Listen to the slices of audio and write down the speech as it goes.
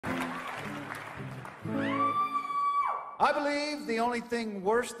I believe the only thing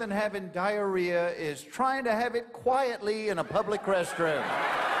worse than having diarrhea is trying to have it quietly in a public restroom.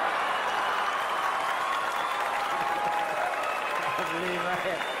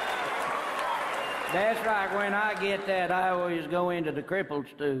 That's right. When I get that, I always go into the crippled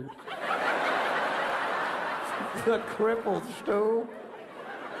stool. The crippled stool?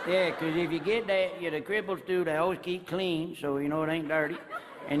 Yeah, because if you get that, the crippled stool, they always keep clean, so you know it ain't dirty.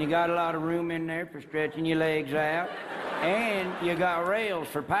 And you got a lot of room in there for stretching your legs out. And you got rails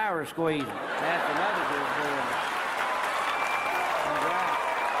for power squeezing. That's another good deal. That's right.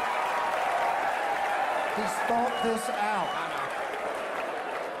 He's thought this out.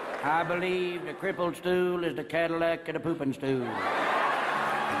 I believe the crippled stool is the Cadillac of the pooping stool.